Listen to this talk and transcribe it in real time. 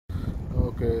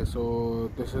Okay, so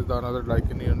this is the another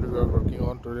Daikin unit we are working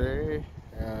on today.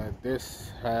 This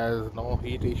has no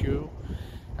heat issue,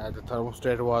 and the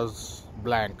thermostat was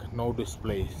blank, no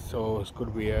display, so it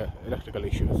could be a electrical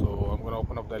issue. So I'm gonna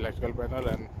open up the electrical panel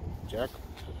and check.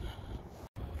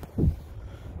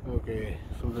 Okay,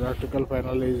 so the electrical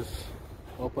panel is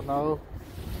open now.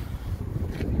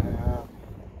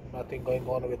 Nothing going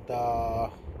on with the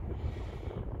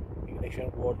ignition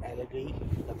board LED,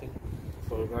 nothing.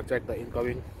 So we're gonna check the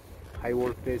incoming high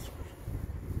voltage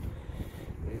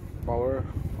power.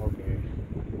 Okay,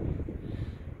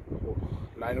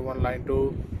 line 1, line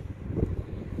 2,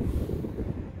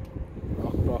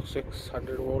 approx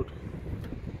 600 volt.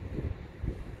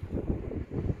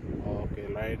 Okay,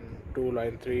 line 2,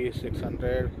 line 3,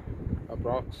 600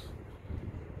 approx.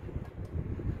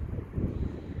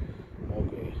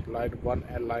 Okay, line 1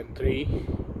 and line 3,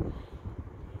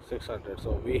 600.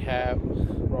 So we have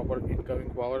proper incoming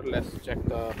power. Let's check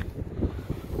the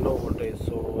low voltage.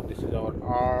 So this is our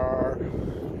R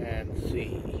and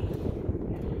C.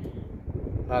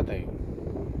 Nothing.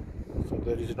 So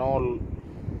there is no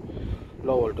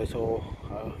low voltage. So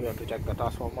we have to check the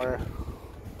transformer.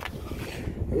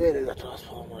 Where is the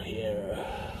transformer here?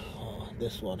 Oh,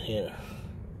 this one here.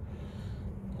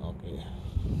 Okay.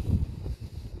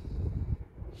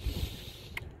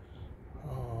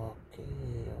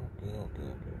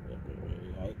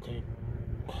 I think.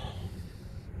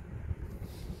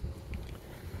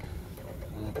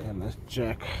 Okay, let's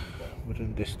check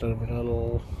between this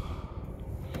terminal,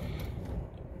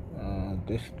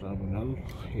 this terminal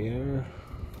here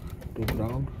to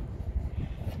ground.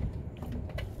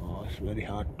 Oh, it's very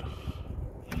hot.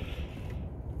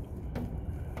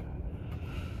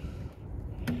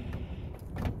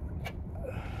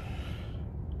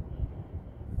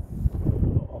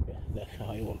 Okay, that's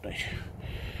high voltage.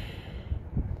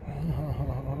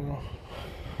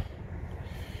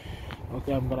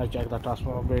 Okay, I'm gonna check the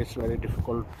transformer. It's very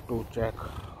difficult to check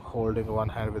holding one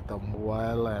hand with the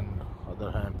mobile and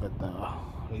other hand with the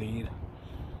lead.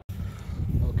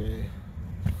 Okay,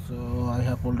 so I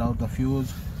have pulled out the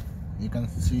fuse. You can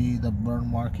see the burn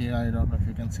mark here. I don't know if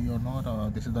you can see or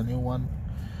not. This is the new one,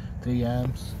 3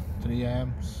 amps.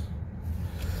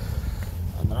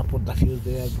 I'm gonna put the fuse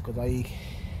there because I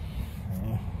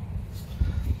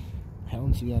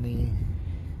haven't seen any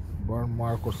burn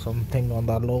mark or something on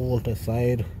the low voltage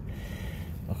side.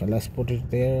 Okay, let's put it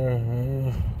there.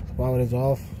 The power is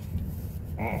off.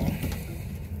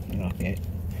 Okay,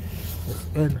 it's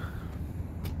in.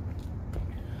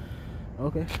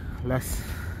 Okay, let's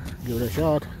give it a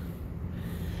shot.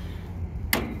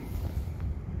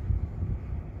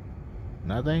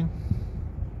 Nothing.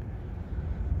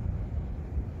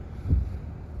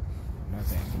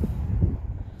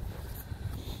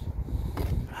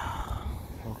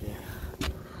 Okay,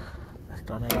 let's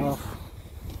turn it off.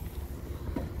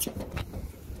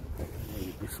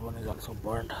 Maybe this one is also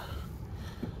burned.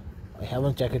 I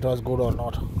haven't checked it was good or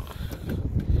not.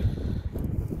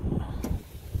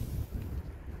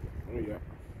 Oh yeah,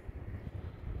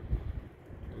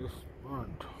 it's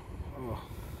burnt. Oh,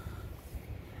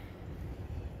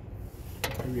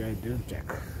 maybe I didn't check.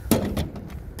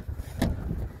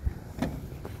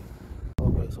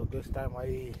 Okay, so this time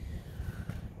I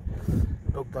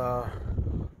took the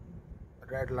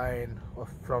red line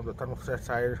from the thermostat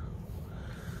side,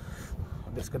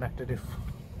 disconnected it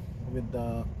with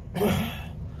the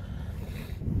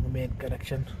main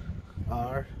connection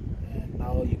R, and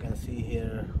now you can see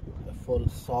here a full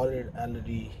solid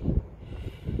LED.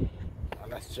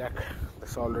 Let's check the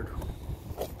solid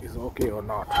is okay or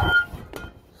not.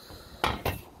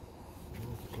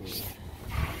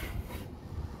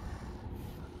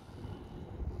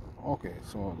 Okay,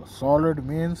 so the solid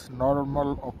means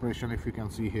normal operation. If you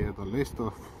can see here the list,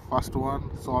 the first one,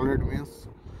 solid means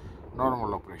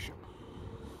normal operation.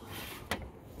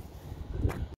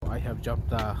 I have jumped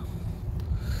the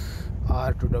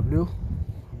R to W,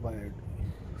 but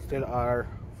still R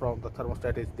from the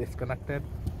thermostat is disconnected.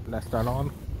 Let's turn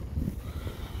on.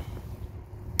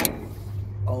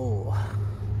 Oh,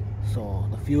 so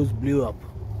the fuse blew up.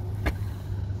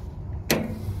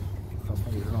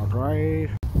 Something is not right.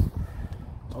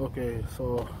 Okay,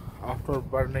 so after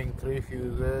burning 3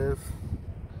 fuses,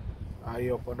 I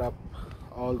opened up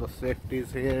all the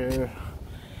safeties here,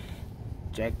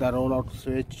 check the rollout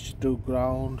switch to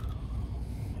ground,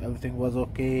 everything was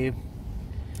okay.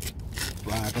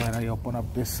 But when I open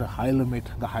up this high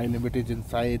limit, the high limit is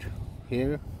inside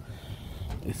here.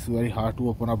 It's very hard to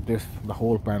open up the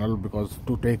whole panel, because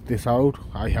to take this out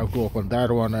I have to open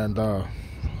that one and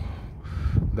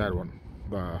that one,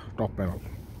 the top panel.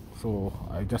 So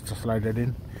I just slide it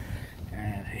in,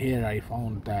 and here I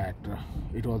found that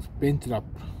it was pinched up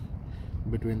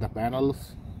between the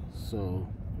panels, so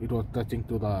it was touching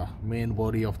to the main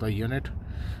body of the unit,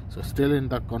 so still in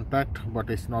the contact,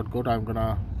 but it's not good. I'm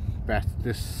gonna patch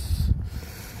this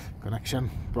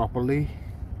connection properly,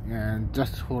 and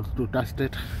just for to test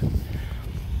it,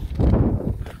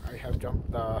 I have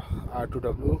jumped the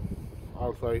R2W.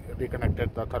 Also I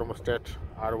reconnected the thermostat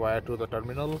R wire to the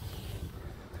terminal.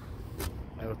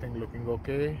 Everything looking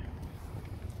okay.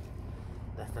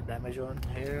 That's the damage one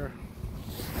here.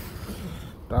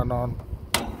 Turn on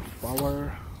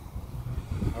power.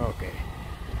 Okay,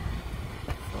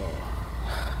 so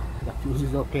the fuse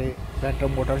is okay.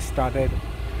 Phantom motor started.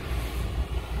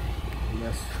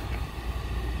 Let's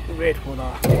wait for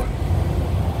the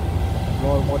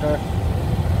blower motor.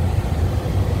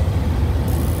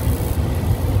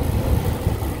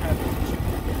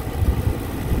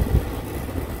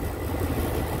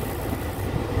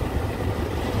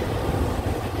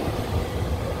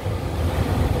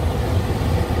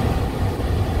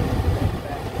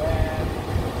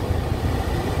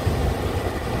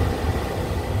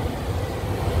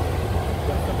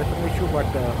 But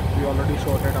we already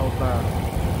sorted out the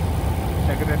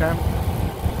second attempt.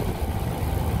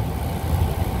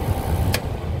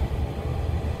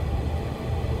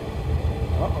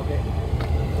 Oh, okay.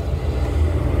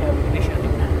 We have ignition.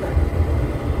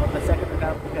 On the second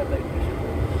attempt, we have the ignition.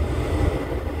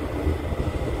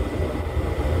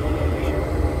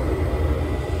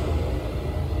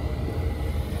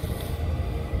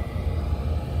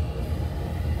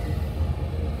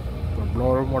 The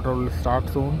blower motor will start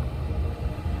soon.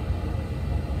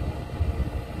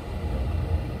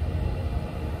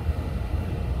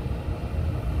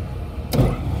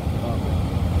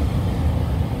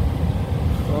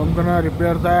 I'm gonna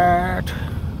repair that.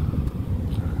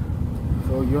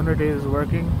 So unit is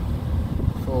working.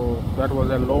 So that was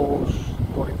a low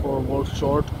 24 volt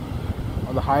short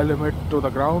on the high limit to the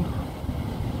ground.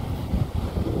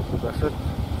 That's it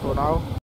for now.